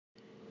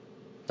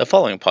The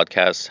following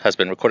podcast has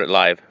been recorded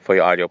live for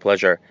your audio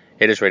pleasure.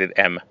 It is rated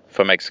M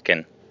for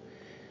Mexican.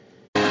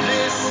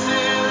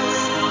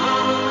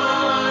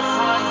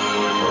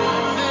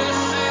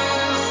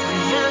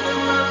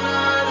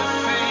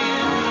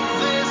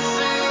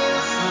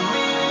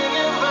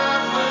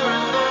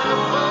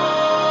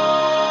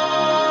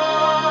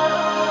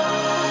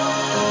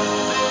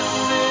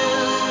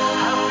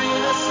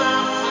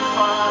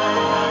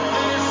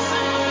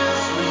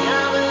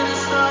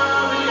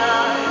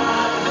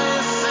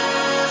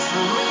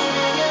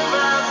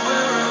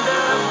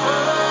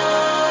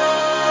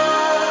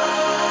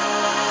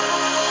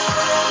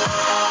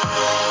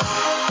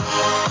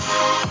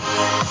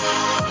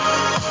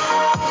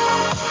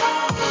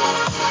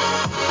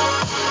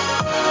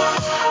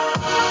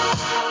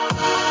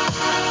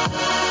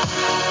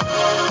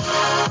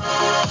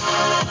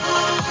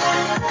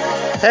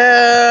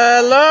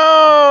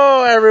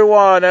 Hello,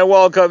 everyone, and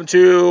welcome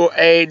to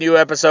a new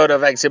episode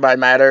of Mexican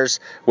Matters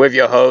with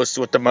your host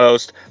with the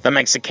most, the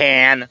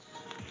Mexican.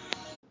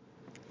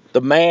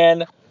 The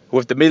man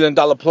with the $1 million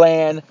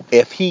plan.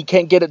 If he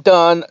can't get it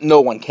done,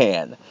 no one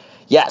can.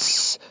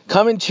 Yes,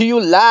 coming to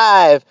you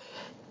live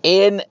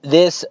in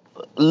this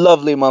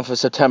lovely month of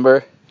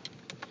September.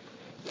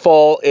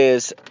 Fall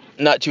is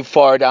not too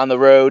far down the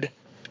road.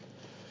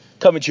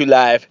 Coming to you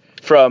live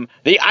from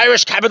the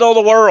Irish capital of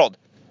the world,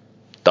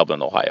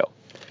 Dublin, Ohio.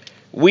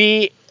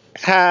 We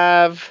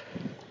have,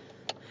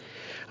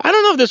 I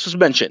don't know if this was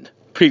mentioned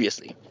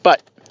previously,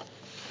 but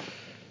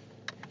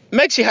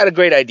Mexi had a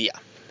great idea.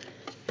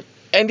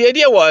 And the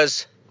idea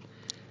was,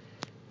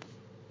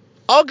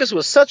 August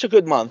was such a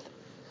good month,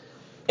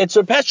 it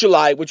surpassed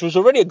July, which was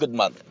already a good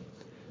month.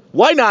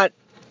 Why not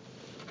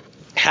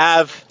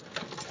have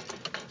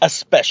a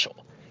special?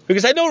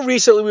 Because I know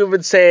recently we've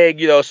been saying,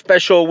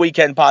 special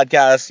weekend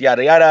podcast,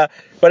 yada yada,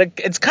 but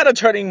it's kind of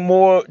turning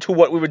more to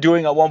what we were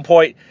doing at one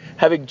point,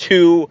 having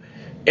 2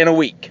 in a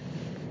week.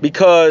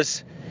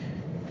 Because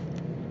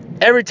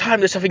every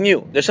time there's something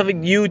new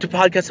to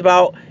podcast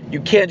about.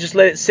 You can't just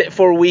let it sit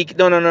for a week.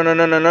 No.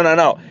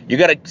 You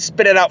got to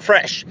spit it out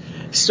fresh.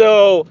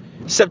 So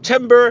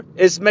September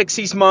is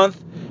Mexi's month.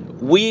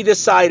 We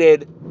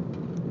decided,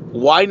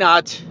 why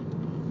not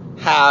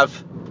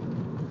have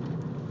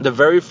the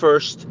very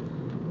first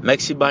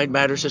Mexi Mind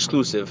Matters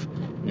exclusive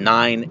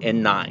 9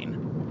 and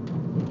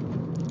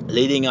 9,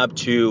 leading up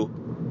to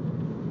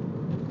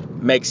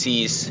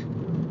Mexi's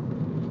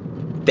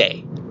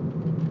day.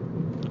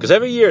 Because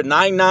every year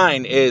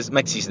 9/9 is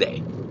Mexi's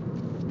day.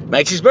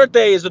 Mexi's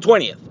birthday is the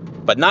 20th,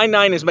 but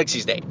 9/9 is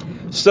Mexi's day.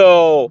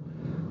 So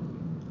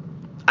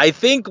I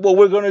think what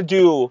we're gonna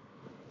do,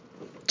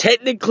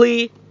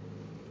 technically,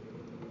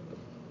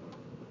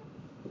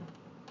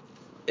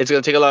 it's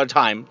gonna take a lot of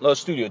time, a lot of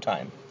studio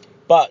time,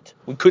 but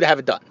we could have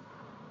it done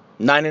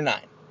 9 and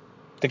 9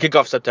 to kick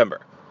off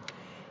September.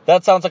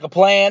 That sounds like a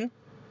plan,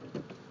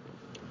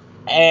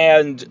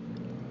 and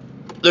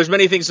there's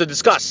many things to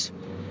discuss.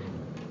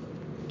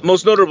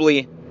 Most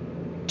notably,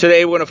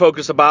 today we're going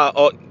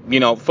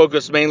to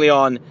focus mainly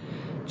on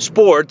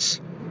sports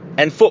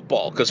and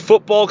football, because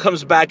football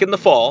comes back in the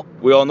fall.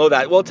 We all know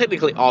that. Well,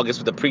 technically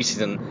August with the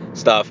preseason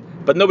stuff,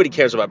 but nobody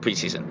cares about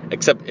preseason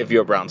except if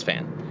you're a Browns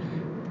fan.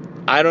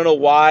 I don't know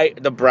why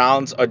the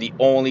Browns are the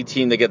only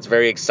team that gets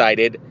very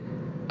excited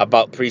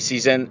about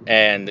preseason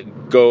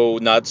and go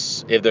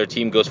nuts if their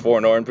team goes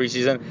 4-0 in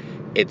preseason.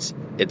 It's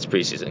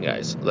preseason,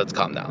 guys. Let's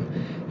calm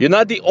down. You're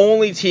not the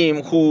only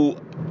team who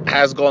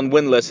has gone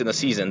winless in a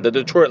season. The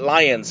Detroit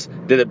Lions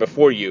did it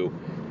before you.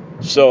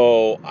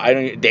 So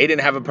they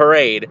didn't have a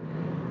parade,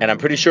 and I'm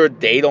pretty sure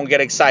they don't get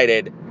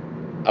excited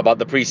about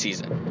the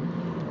preseason.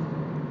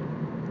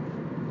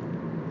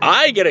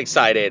 I get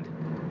excited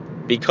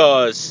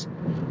because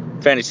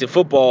fantasy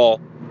football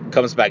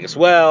comes back as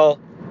well,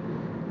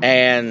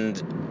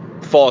 and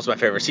fall is my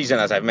favorite season,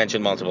 as I've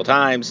mentioned multiple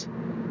times.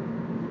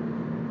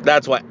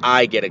 That's why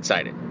I get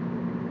excited.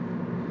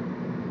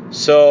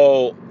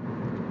 So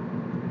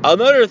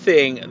another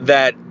thing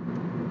that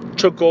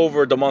took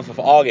over the month of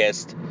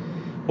August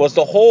was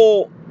the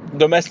whole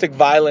domestic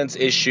violence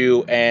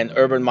issue and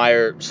Urban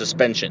Meyer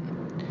suspension,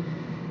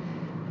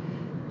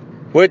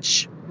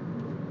 which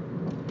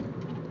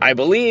I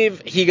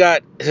believe he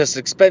got his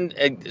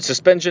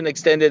suspension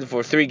extended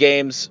for 3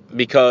 games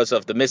because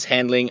of the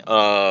mishandling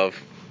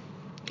of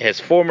his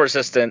former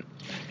assistant,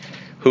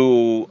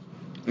 who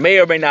may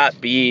or may not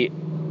be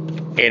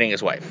hitting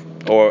his wife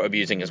or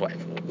abusing his wife.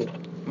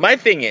 My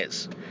thing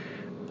is,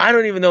 I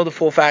don't even know the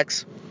full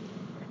facts,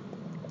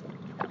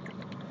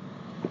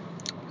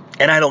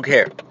 and I don't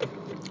care.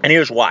 And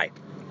here's why.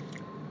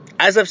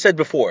 As I've said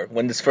before,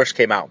 when this first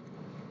came out,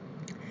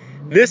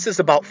 this is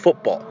about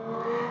football.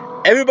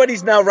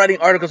 Everybody's now writing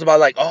articles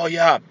about oh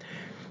yeah,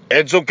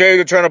 it's okay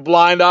to turn a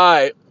blind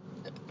eye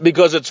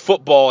because it's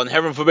football, and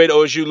heaven forbid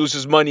OSU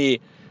loses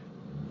money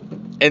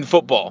in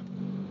football.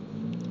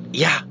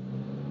 Yeah.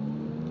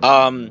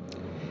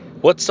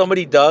 What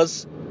somebody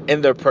does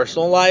in their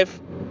personal life,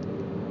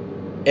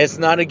 it's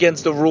not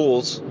against the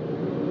rules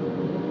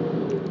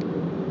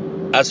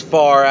as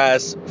far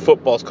as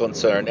football's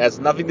concerned. It has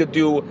nothing to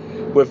do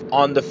with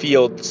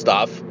on-the-field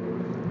stuff.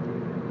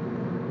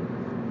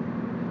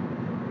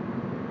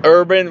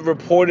 Urban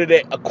reported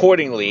it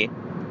accordingly.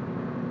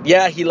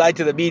 Yeah, he lied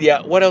to the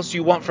media. What else do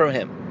you want from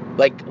him?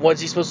 Like,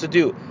 what's he supposed to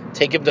do?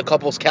 Take him to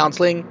couples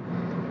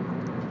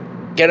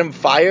counseling? Get him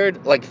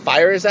fired? Like,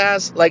 fire his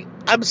ass? Like,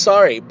 I'm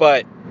sorry,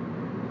 but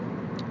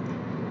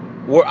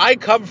where I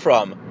come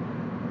from,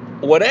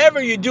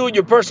 whatever you do in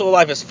your personal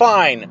life is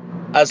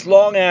fine, as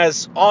long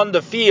as on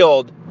the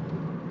field,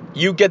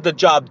 you get the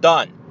job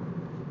done.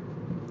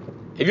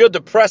 If you're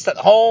depressed at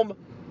home,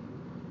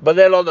 but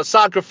then on the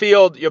soccer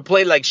field, you're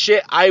playing like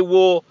shit, I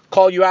will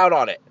call you out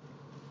on it.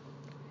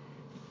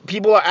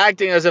 People are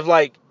acting as if,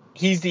 like,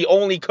 he's the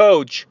only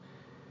coach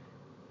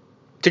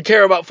to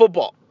care about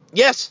football.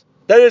 Yes,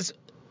 that is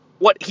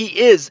what he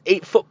is, a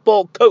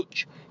football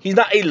coach. He's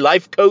not a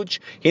life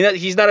coach.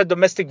 He's not a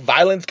domestic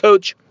violence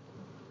coach.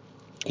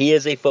 He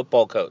is a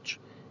football coach.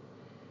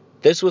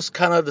 This was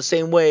kind of the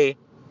same way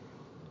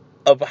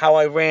of how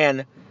I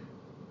ran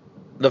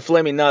the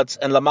Flaming Nuts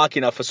and La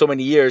Machina for so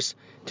many years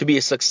to be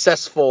a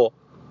successful,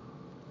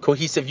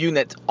 cohesive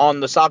unit on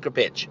the soccer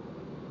pitch.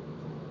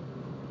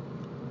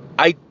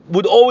 I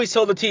would always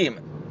tell the team,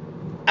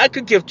 I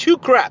could give two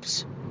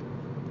craps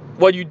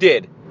what you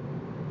did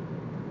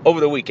over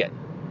the weekend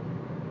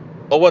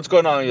or what's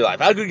going on in your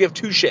life. I could give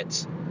two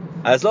shits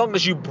as long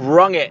as you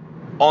brung it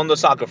on the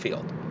soccer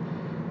field.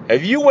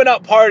 If you went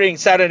out partying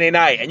Saturday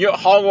night and you're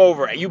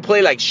hungover and you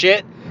play like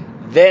shit,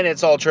 then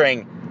it's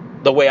altering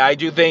the way I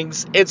do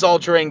things. It's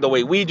altering the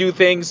way we do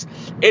things.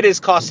 It is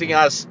costing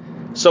us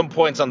some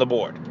points on the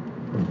board.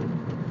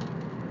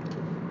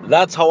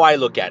 That's how I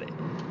look at it.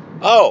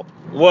 Oh,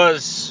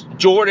 was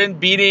Jordan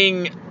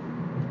beating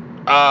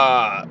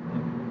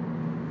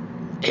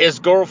his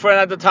girlfriend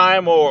at the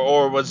time,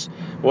 or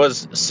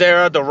was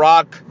Sarah the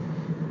Rock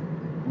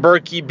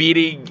Berkey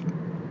beating,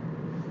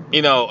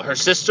 her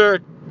sister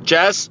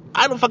Jess?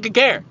 I don't fucking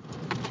care.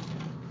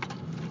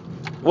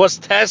 Was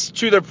Tess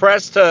to the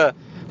press to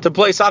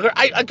play soccer?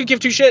 I could give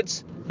two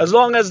shits as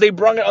long as they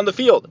brung it on the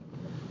field,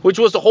 which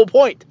was the whole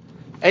point,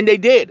 and they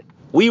did.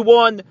 We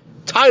won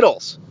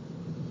titles,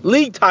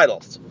 league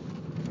titles,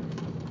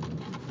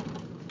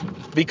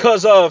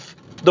 because of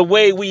the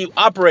way we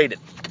operated.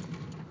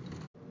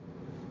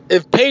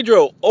 If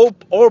Pedro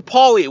or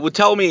Paulie would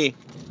tell me,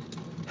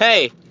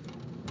 hey,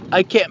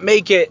 I can't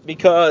make it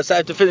because I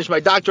have to finish my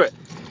doctorate,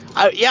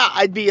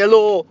 I'd be a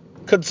little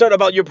concerned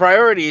about your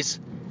priorities,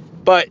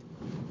 but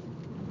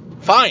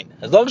fine.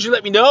 As long as you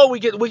let me know, we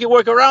can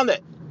work around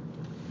it.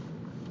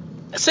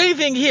 Same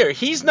thing here.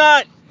 He's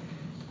not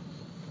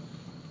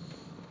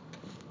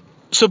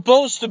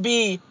supposed to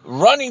be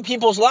running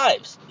people's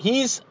lives.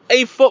 He's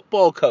a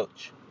football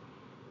coach.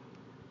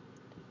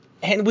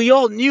 And we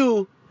all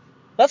knew,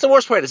 that's the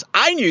worst part is,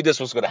 I knew this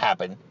was going to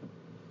happen,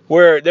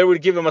 where they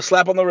would give him a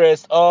slap on the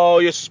wrist. Oh,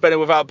 you're suspended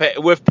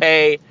with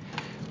pay,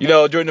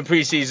 during the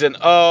preseason.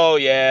 Oh,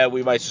 yeah,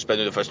 we might suspend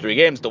you the first 3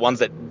 games, the ones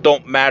that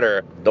don't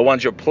matter, the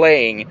ones you're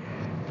playing,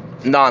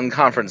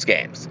 non-conference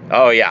games.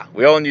 Oh, yeah,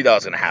 we all knew that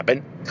was going to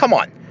happen. Come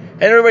on.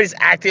 And everybody's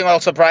acting all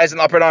surprised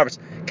and up in arms.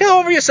 Get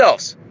over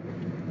yourselves.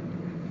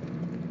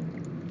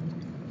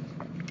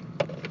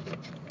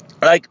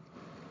 Like,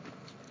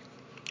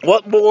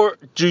 what more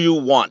do you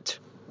want?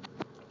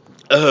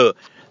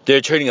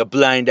 They're turning a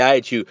blind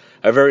eye to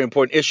a very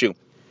important issue.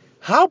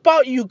 How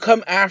about you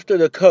come after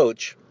the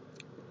coach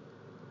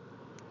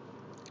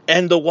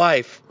and the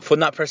wife for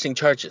not pressing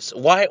charges?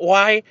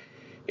 Why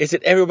is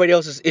it everybody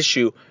else's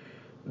issue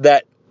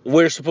that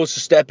we're supposed to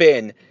step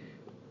in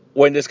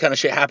when this kind of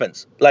shit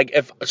happens? Let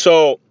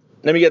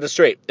me get this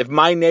straight. If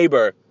my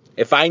neighbor,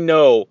 if I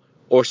know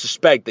or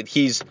suspect that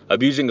he's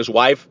abusing his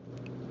wife,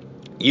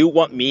 you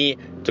want me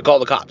to call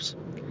the cops.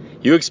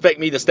 You expect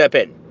me to step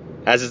in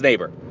as his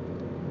neighbor.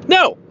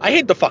 No, I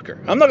hate the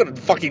fucker. I'm not going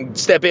to fucking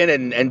step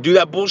in and do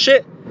that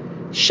bullshit.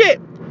 Shit,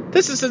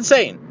 this is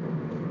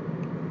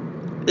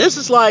insane. This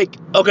is like,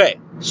 okay,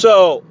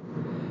 so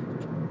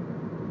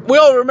we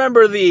all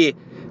remember the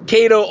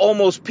Kato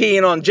almost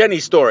peeing on Jenny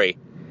story.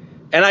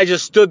 And I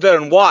just stood there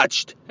and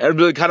watched and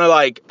really kind of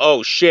like,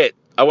 oh shit.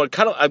 I'm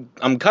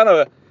kind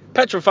of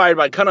petrified,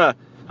 but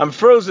I'm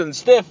frozen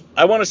stiff.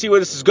 I want to see where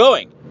this is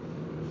going.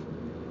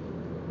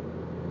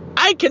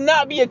 I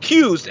cannot be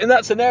accused in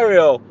that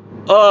scenario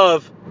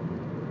of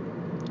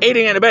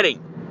aiding and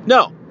abetting.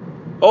 No.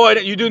 Oh,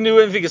 you didn't do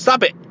anything to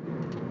stop it.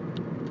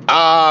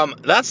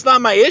 That's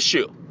not my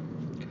issue.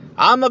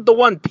 I'm not the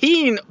one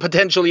peeing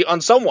potentially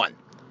on someone.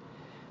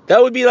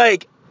 That would be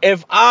like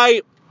if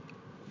I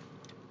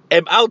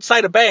am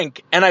outside a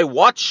bank and I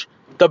watch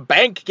the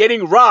bank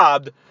getting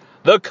robbed,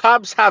 the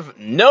cops have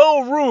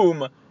no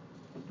room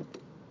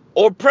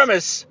or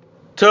premise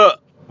to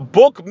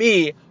book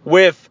me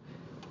with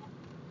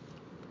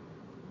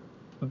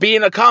being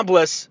an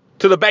accomplice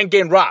to the bank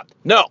getting robbed.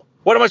 No.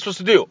 What am I supposed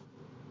to do?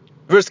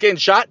 Risk getting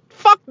shot?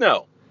 Fuck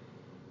no.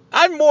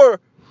 I'm more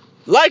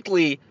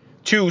likely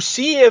to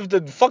see if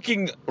the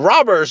fucking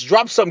robbers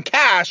drop some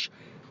cash,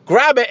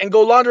 grab it, and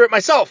go launder it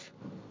myself.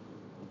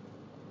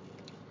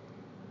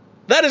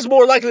 That is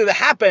more likely to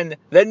happen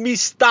than me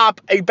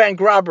stop a bank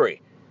robbery.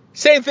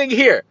 Same thing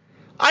here.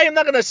 I am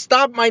not going to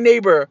stop my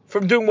neighbor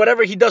from doing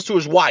whatever he does to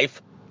his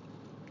wife.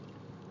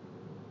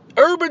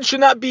 Urban should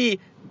not be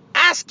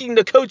asking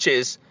the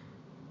coaches,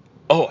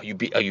 "Oh, are you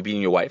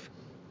beating your wife?"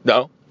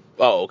 No?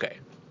 Oh, okay.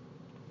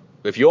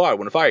 If you are, I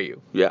want to fire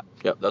you. Yeah,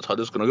 that's how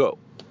this is going to go.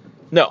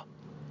 No.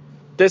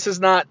 This is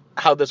not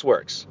how this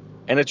works.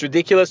 And it's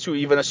ridiculous to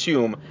even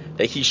assume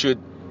that he should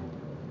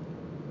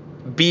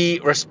be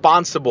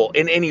responsible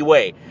in any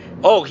way.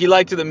 Oh, he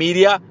lied to the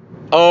media?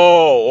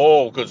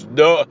 Because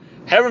no,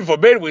 heaven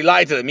forbid we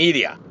lie to the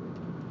media.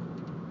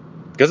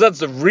 Because that's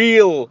the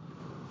real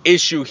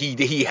issue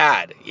he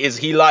had, is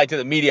he lied to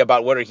the media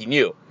about whether he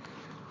knew.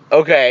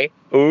 Okay,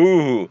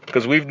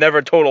 because we've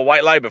never told a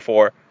white lie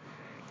before.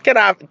 Get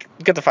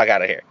the fuck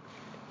out of here.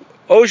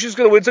 OSU's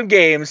going to win some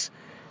games,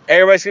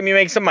 everybody's going to be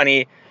making some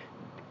money,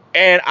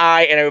 and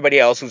I and everybody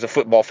else who's a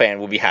football fan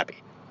will be happy.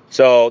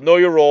 So know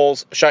your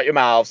roles, shut your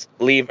mouths,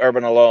 leave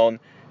Urban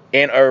alone.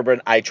 In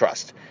Urban, I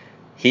trust.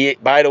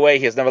 By the way,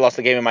 he has never lost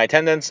a game in my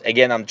attendance.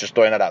 Again, I'm just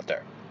throwing that out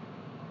there.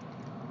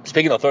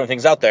 Speaking of throwing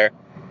things out there,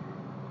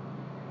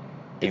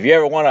 if you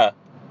ever want to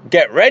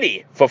get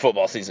ready for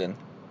football season,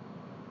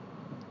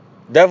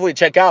 definitely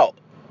check out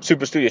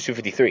Super Studios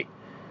 253.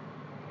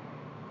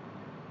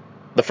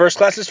 The first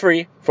class is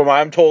free, from what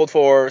I'm told,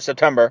 for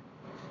September.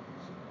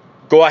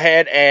 Go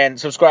ahead and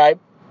subscribe.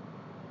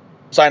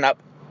 Sign up.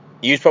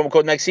 Use promo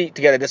code NEXTSEAT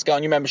to get a discount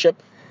on your membership.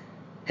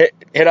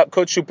 Hit up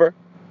Coach Super,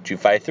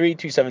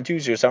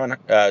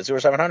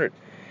 253-272-0700.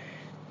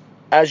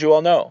 As you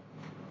all know,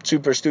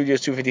 Super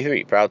Studios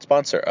 253, proud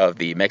sponsor of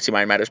the Mexi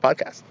Mind Matters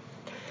podcast.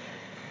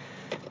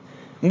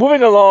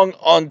 Moving along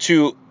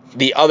onto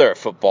the other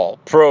football,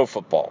 pro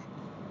football.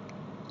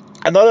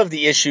 Another of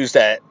the issues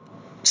that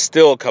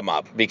still come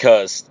up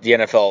because the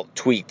NFL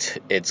tweaked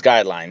its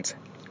guidelines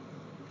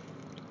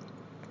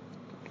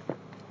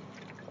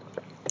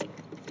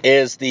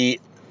is the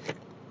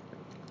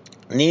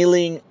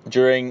kneeling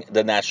during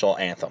the national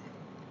anthem.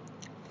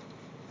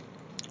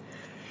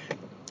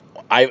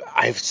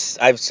 I've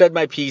said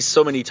my piece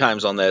so many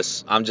times on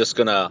this. I'm just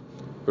gonna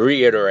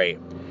reiterate.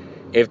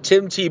 If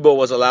Tim Tebow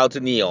was allowed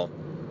to kneel,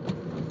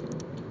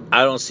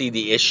 I don't see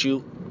the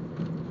issue.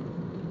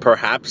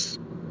 Perhaps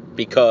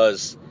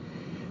because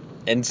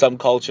in some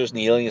cultures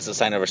kneeling is a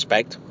sign of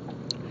respect.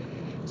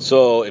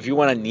 So if you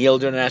want to kneel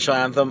during the national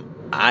anthem,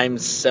 I'm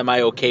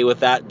semi-okay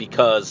with that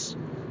because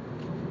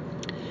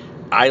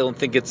I don't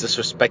think it's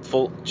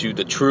disrespectful to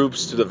the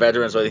troops, to the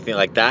veterans, or anything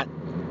like that.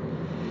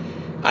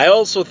 I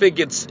also think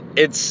it's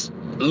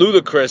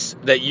ludicrous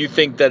that you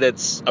think that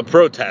it's a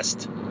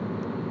protest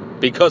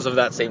because of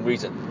that same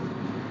reason.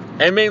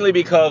 And mainly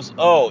because,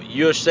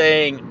 you're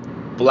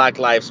saying Black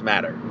Lives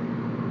Matter.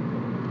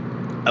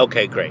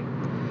 Okay, great.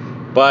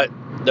 But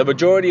the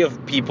majority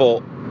of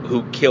people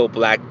who kill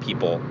black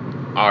people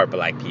are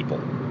black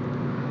people.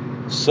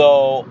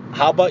 So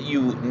how about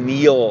you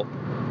kneel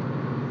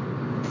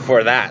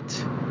for that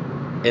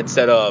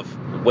instead of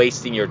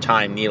wasting your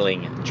time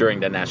kneeling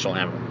during the national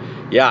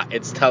anthem? Yeah,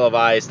 it's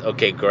televised.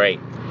 Okay,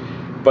 great.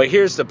 But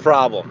here's the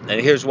problem,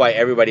 and here's why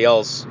everybody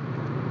else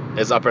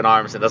is up in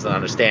arms and doesn't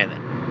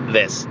understand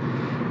this.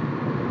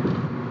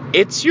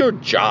 It's your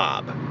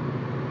job.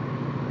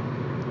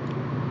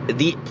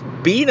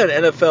 Being an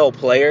NFL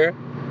player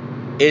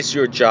is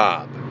your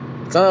job.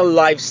 It's not a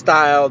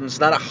lifestyle. It's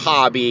not a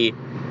hobby.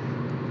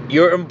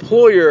 Your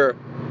employer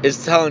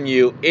is telling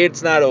you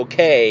it's not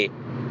okay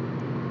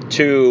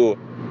to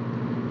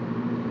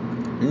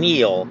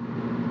kneel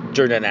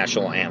during the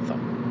national anthem.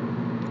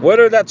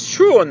 Whether that's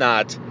true or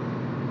not,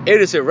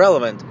 it is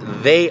irrelevant.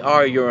 They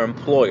are your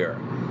employer.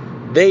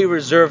 They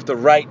reserve the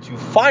right to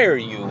fire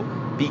you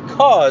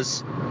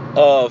because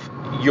of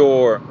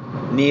your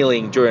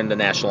kneeling during the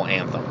national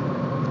anthem.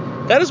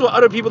 That is what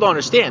other people don't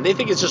understand. They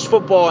think it's just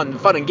football and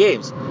fun and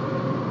games.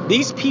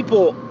 These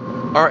people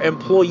are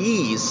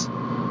employees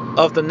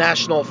of the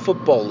National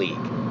Football League.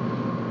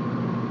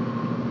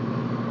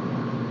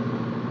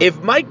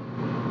 If Mike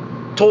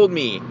told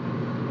me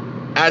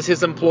as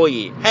his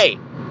employee, hey,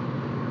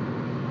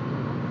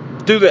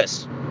 do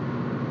this,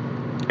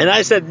 and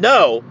I said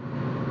no,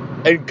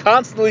 and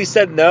constantly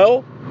said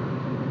no,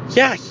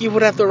 yeah, he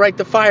would have the right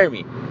to fire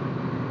me.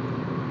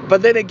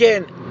 But then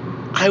again,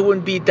 I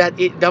wouldn't be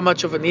that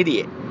much of an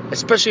idiot,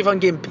 especially if I'm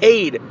getting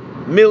paid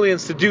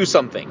millions to do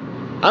something.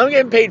 I'm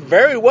getting paid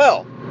very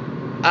well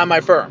at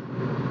my firm.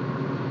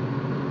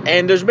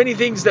 And there's many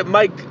things that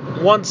Mike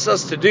wants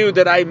us to do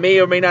that I may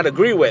or may not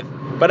agree with.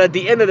 But at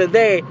the end of the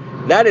day,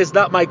 that is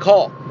not my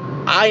call.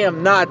 I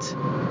am not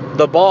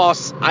the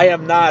boss. I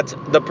am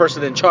not the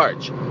person in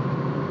charge.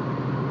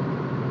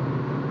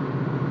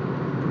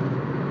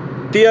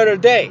 The other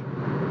day,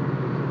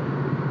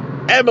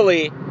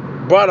 Emily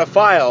brought a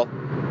file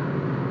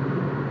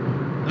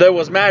that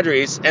was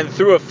Madry's and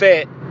threw a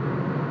fit,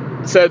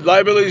 said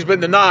liability's been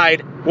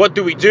denied, what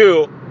do we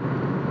do?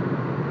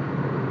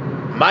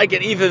 Mike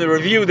and Ethan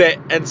reviewed it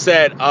and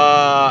said,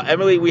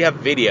 Emily, we have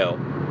video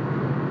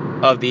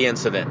of the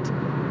incident.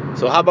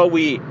 So how about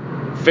we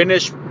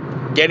finish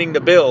getting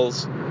the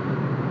bills,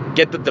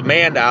 get the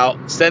demand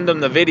out, send them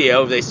the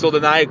video. If they still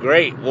deny it,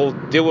 great. We'll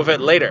deal with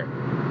it later.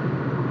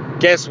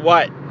 Guess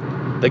what?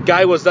 The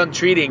guy was done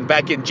treating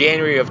back in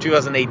January of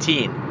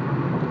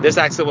 2018. This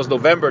accident was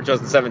November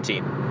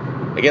 2017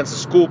 against a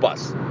school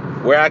bus.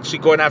 We're actually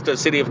going after the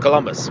city of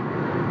Columbus.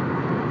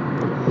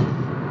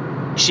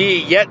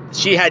 She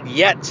had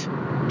yet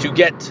to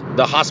get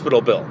the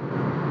hospital bill.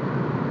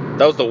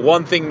 That was the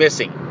one thing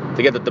missing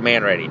to get the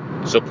demand ready.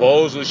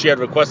 Supposedly she had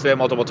requested it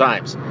multiple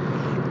times.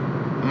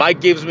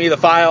 Mike gives me the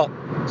file,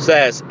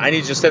 says, I need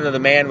you to send the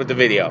demand with the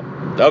video.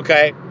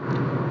 Okay.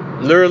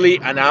 Literally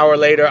an hour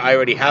later, I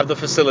already have the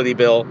facility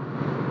bill.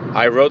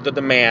 I wrote the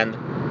demand,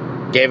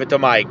 gave it to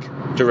Mike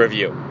to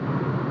review.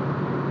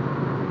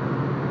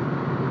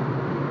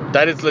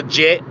 That is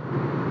legit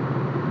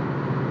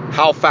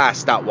how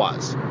fast that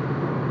was.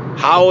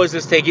 How is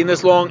this taking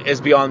this long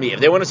is beyond me. If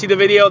they want to see the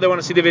video, they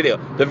want to see the video.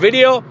 The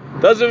video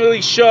doesn't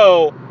really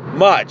show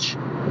much.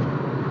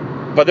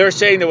 But they're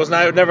saying there was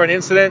never an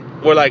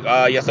incident. We're like,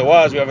 yes, it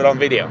was. We have it on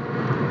video.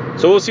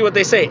 So we'll see what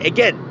they say.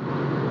 Again,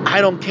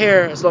 I don't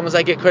care as long as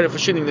I get credit for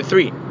shooting the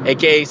 3,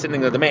 aka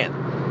sending the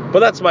demand. But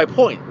that's my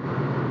point.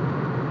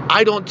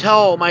 I don't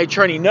tell my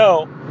attorney,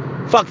 no,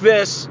 fuck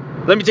this,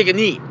 let me take a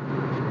knee.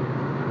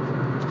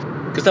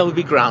 Because that would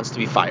be grounds to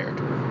be fired.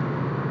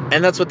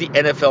 And that's what the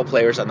NFL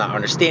players are not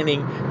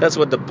understanding. That's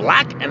what the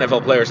black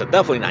NFL players are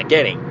definitely not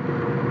getting.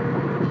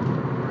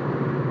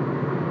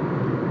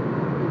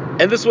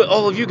 And this is what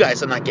all of you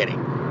guys are not getting.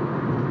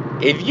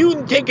 If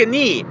you take a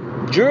knee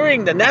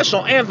during the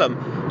national anthem,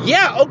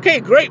 yeah,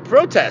 okay, great,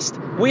 protest.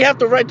 We have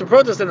the right to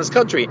protest in this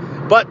country.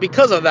 But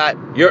because of that,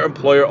 your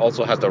employer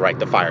also has the right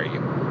to fire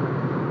you.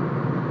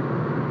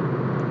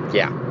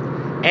 Yeah.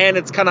 And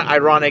it's kind of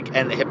ironic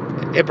and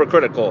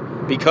hypocritical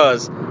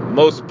because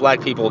most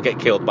black people get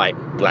killed by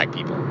black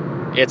people.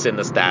 It's in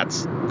the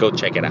stats. Go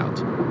check it out.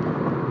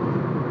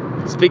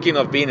 Speaking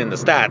of being in the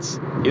stats,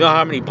 you know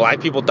how many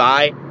black people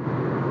die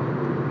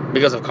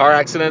because of car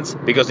accidents?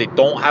 Because they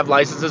don't have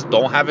licenses,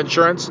 don't have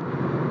insurance?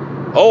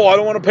 Oh, I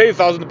don't want to pay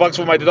 $1,000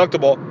 for my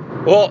deductible.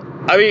 Well,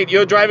 I mean,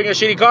 you're driving a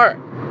shitty car.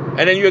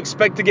 And then you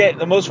expect to get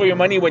the most for your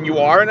money when you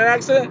are in an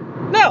accident?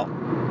 No.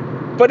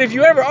 But if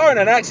you ever are in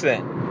an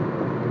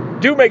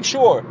accident, do make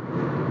sure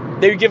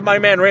that you give my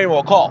man Rainbow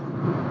a call.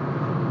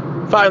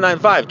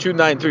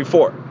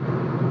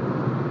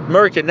 595-2934.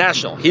 American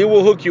National. He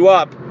will hook you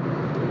up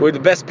with the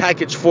best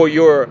package for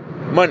your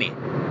money.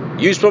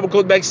 Use promo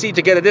code MEXI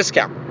to get a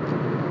discount.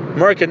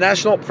 American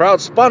National,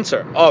 proud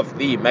sponsor of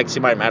the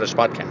Mexi Mind Matters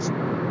podcast.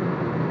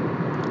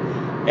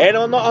 And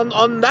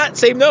on that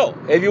same note,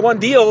 if you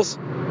want deals,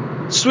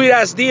 sweet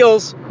ass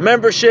deals,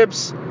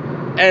 memberships,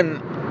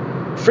 and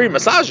free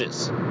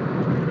massages,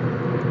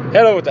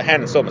 head over to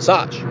Hand and Soul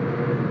Massage.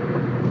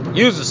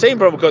 Use the same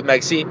promo code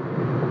MEXI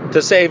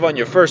to save on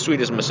your first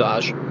sweetest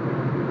massage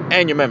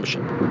and your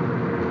membership.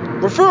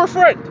 Refer a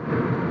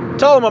friend.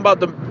 Tell them about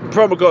the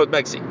promo code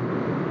MEXI.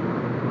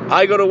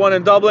 I go to one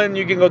in Dublin.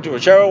 You can go to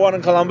whichever one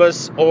in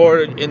Columbus or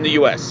in the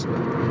U.S.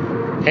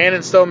 Hand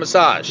and Stone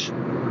Massage.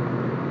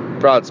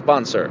 Proud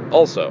sponsor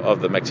also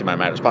of the Mexi Mind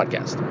Matters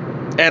podcast.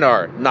 And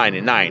our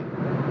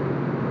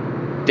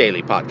 9-9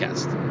 daily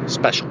podcast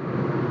special.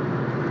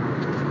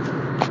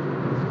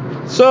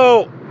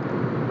 So,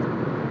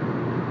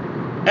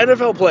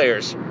 NFL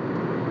players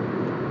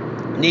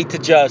need to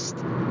just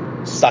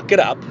suck it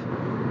up.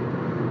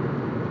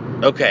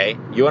 Okay,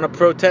 you want to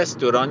protest,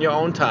 do it on your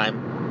own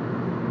time.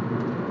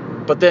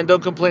 But then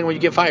don't complain when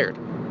you get fired.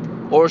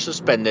 Or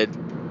suspended.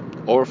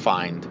 Or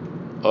fined.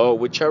 Or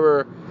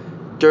whichever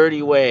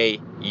dirty way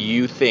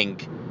you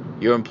think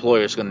your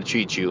employer is going to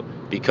treat you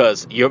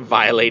because you're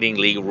violating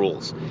league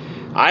rules.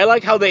 I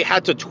like how they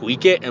had to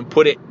tweak it and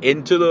put it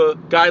into the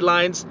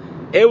guidelines.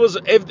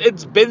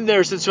 It's been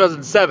there since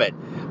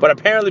 2007, but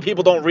apparently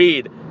people don't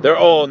read their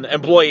own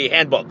employee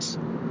handbooks.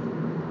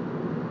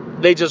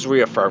 They just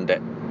reaffirmed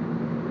it.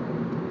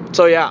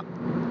 So yeah,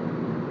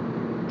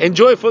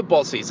 enjoy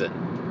football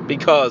season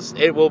because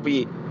it will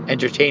be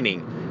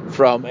entertaining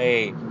from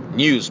a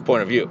news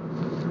point of view.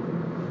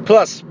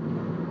 Plus,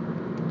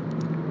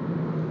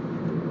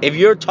 if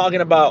you're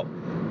talking about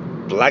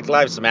Black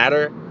Lives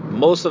Matter,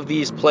 most of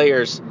these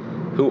players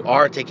who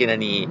are taking a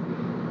knee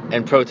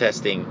and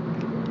protesting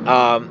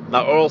are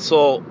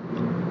also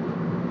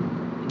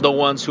the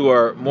ones who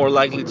are more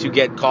likely to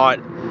get caught,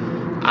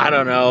 I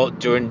don't know,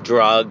 doing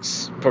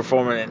drugs,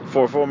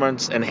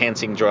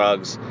 performance-enhancing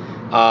drugs,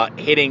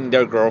 hitting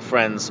their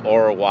girlfriends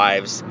or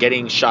wives,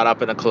 getting shot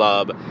up in a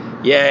club.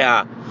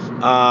 Yeah.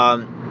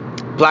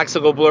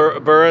 Plaxico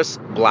Burress,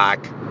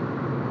 black.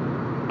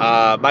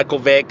 Michael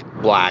Vick,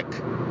 black.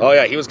 Oh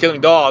yeah, he was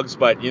killing dogs,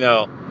 but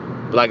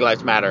Black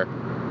Lives Matter.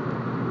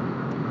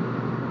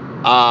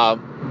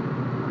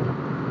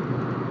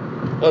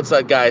 What's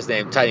that guy's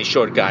name? Tiny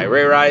short guy.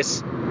 Ray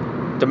Rice,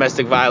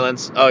 domestic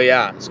violence. Oh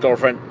yeah, his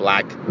girlfriend,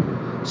 black.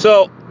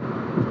 So,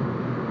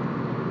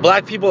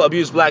 black people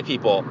abuse black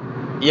people,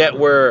 yet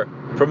we're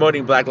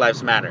promoting Black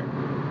Lives Matter.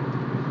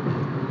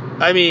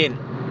 I mean,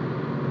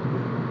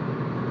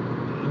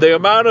 the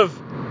amount of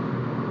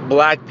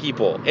black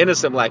people,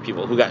 innocent black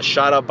people, who got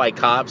shot up by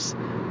cops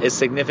is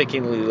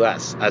significantly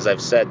less, as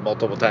I've said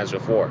multiple times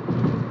before.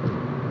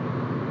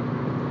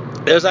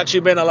 There's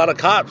actually been a lot of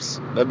cops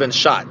that have been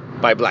shot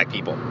by black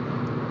people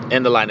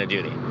in the line of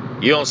duty.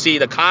 You don't see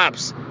the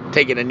cops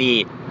taking a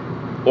knee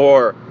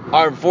or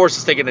armed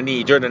forces taking a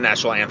knee during the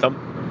national anthem.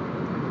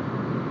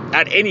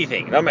 At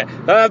anything. It doesn't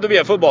have to be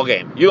a football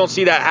game. You don't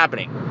see that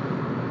happening.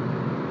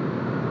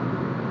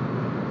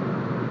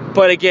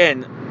 But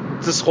again,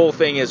 this whole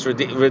thing is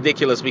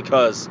ridiculous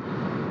because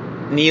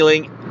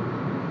kneeling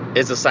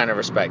is a sign of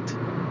respect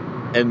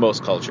in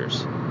most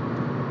cultures.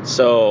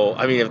 So,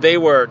 I mean, if they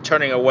were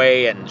turning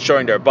away and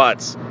showing their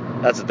butts,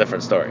 that's a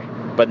different story.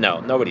 But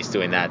no, nobody's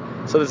doing that.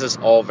 So this is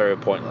all very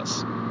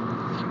pointless.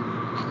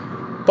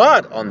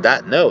 But on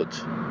that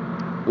note,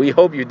 we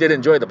hope you did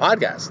enjoy the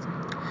podcast.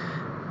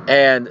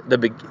 And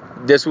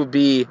this would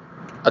be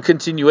a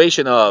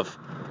continuation of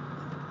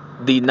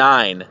the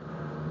 9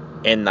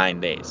 in 9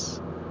 days.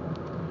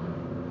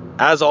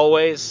 As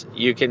always,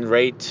 you can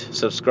rate,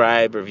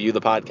 subscribe, review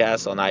the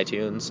podcast on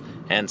iTunes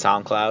and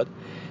SoundCloud.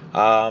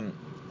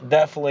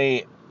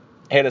 Definitely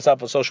hit us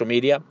up on social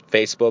media,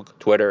 Facebook,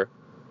 Twitter,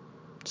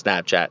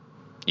 Snapchat,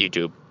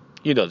 YouTube.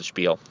 You know the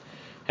spiel.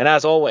 And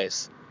as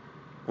always,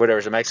 where there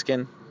is a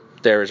Mexican,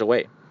 there is a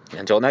way.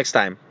 Until next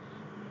time,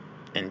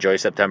 enjoy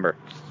September.